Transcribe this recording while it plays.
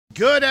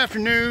Good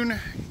afternoon,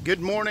 good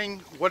morning,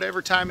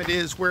 whatever time it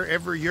is,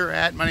 wherever you're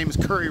at. My name is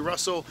Curry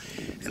Russell,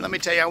 and let me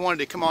tell you, I wanted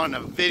to come on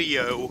a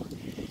video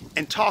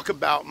and talk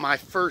about my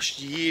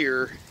first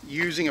year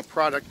using a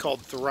product called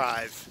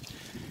Thrive.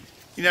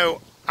 You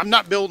know, I'm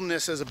not building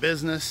this as a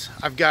business.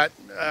 I've got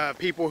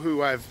people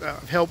who I've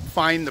helped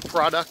find the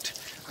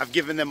product. I've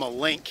given them a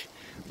link,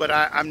 but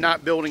I'm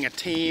not building a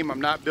team.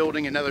 I'm not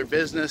building another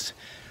business,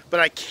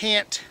 but I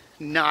can't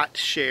not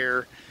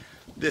share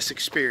this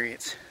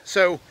experience.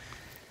 So,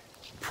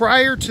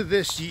 prior to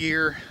this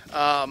year,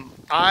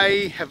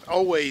 I have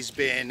always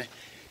been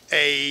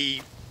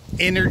a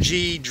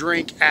energy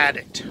drink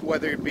addict,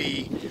 whether it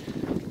be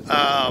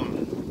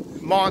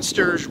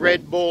Monsters,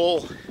 Red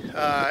Bull,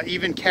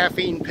 even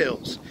caffeine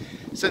pills.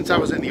 Since I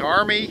was in the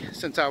Army,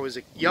 since I was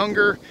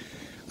younger,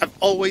 I've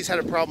always had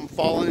a problem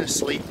falling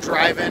asleep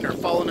driving or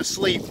falling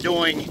asleep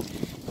doing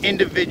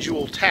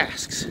individual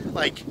tasks.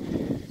 Like,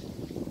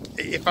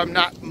 if I'm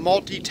not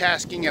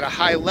multitasking at a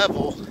high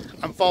level,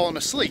 I'm falling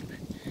asleep.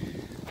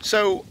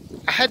 So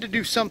I had to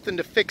do something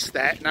to fix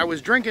that, and I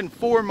was drinking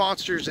 4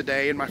 Monsters a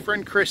day, and my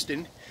friend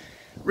Kristen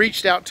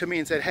reached out to me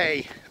and said,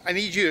 hey, I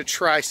need you to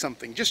try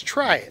something. Just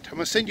try it. I'm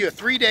going to send you a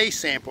 3-day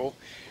sample.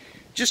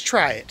 Just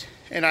try it.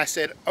 And I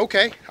said,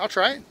 okay, I'll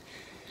try it.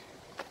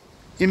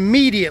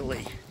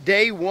 Immediately,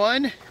 day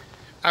 1,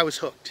 I was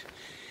hooked.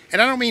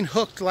 And I don't mean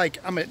hooked like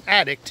I'm an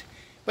addict,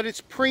 but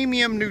it's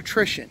premium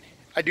nutrition.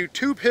 I do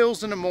 2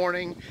 pills in the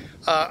morning,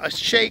 a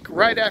shake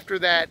right after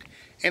that,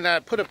 and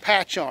I put a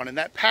patch on, and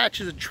that patch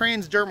is a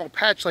transdermal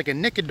patch, like a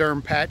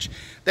Nicoderm patch,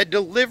 that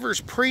delivers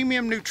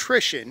premium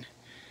nutrition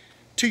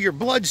to your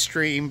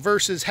bloodstream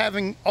versus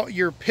having all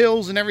your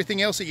pills and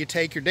everything else that you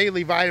take, your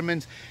daily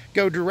vitamins,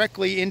 go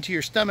directly into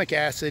your stomach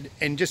acid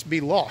and just be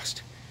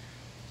lost.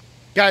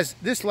 Guys,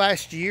 this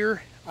last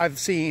year, I've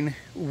seen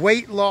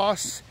weight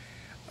loss.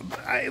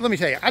 Let me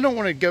tell you, I don't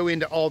want to go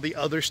into all the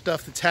other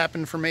stuff that's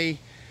happened for me,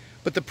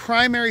 but the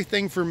primary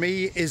thing for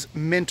me is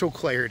mental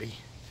clarity.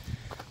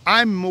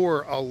 I'm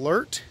more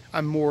alert,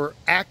 I'm more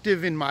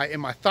active in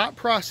my thought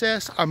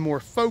process, I'm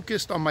more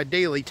focused on my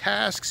daily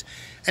tasks,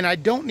 and I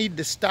don't need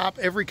to stop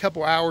every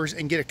couple hours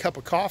and get a cup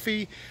of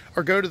coffee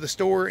or go to the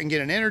store and get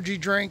an energy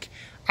drink.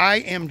 I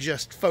am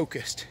just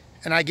focused,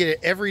 and I get it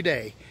every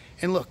day.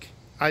 And look,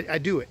 I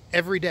do it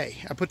every day.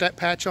 I put that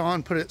patch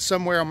on, put it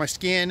somewhere on my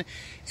skin,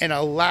 and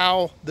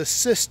allow the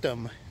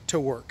system to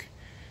work.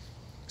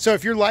 So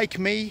if you're like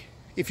me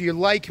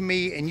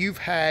and you've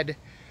had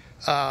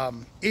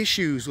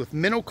issues with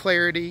mental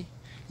clarity,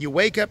 you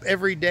wake up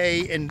every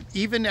day and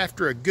even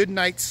after a good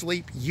night's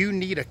sleep, you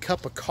need a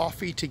cup of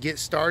coffee to get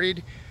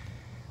started,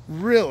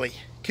 really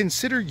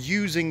consider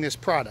using this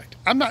product.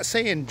 I'm not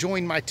saying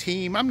join my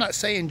team. I'm not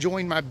saying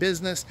join my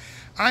business.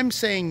 I'm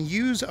saying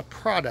use a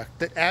product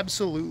that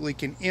absolutely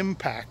can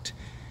impact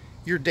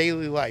your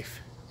daily life.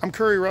 I'm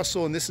Curry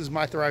Russell, and this is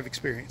my Thrive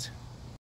experience.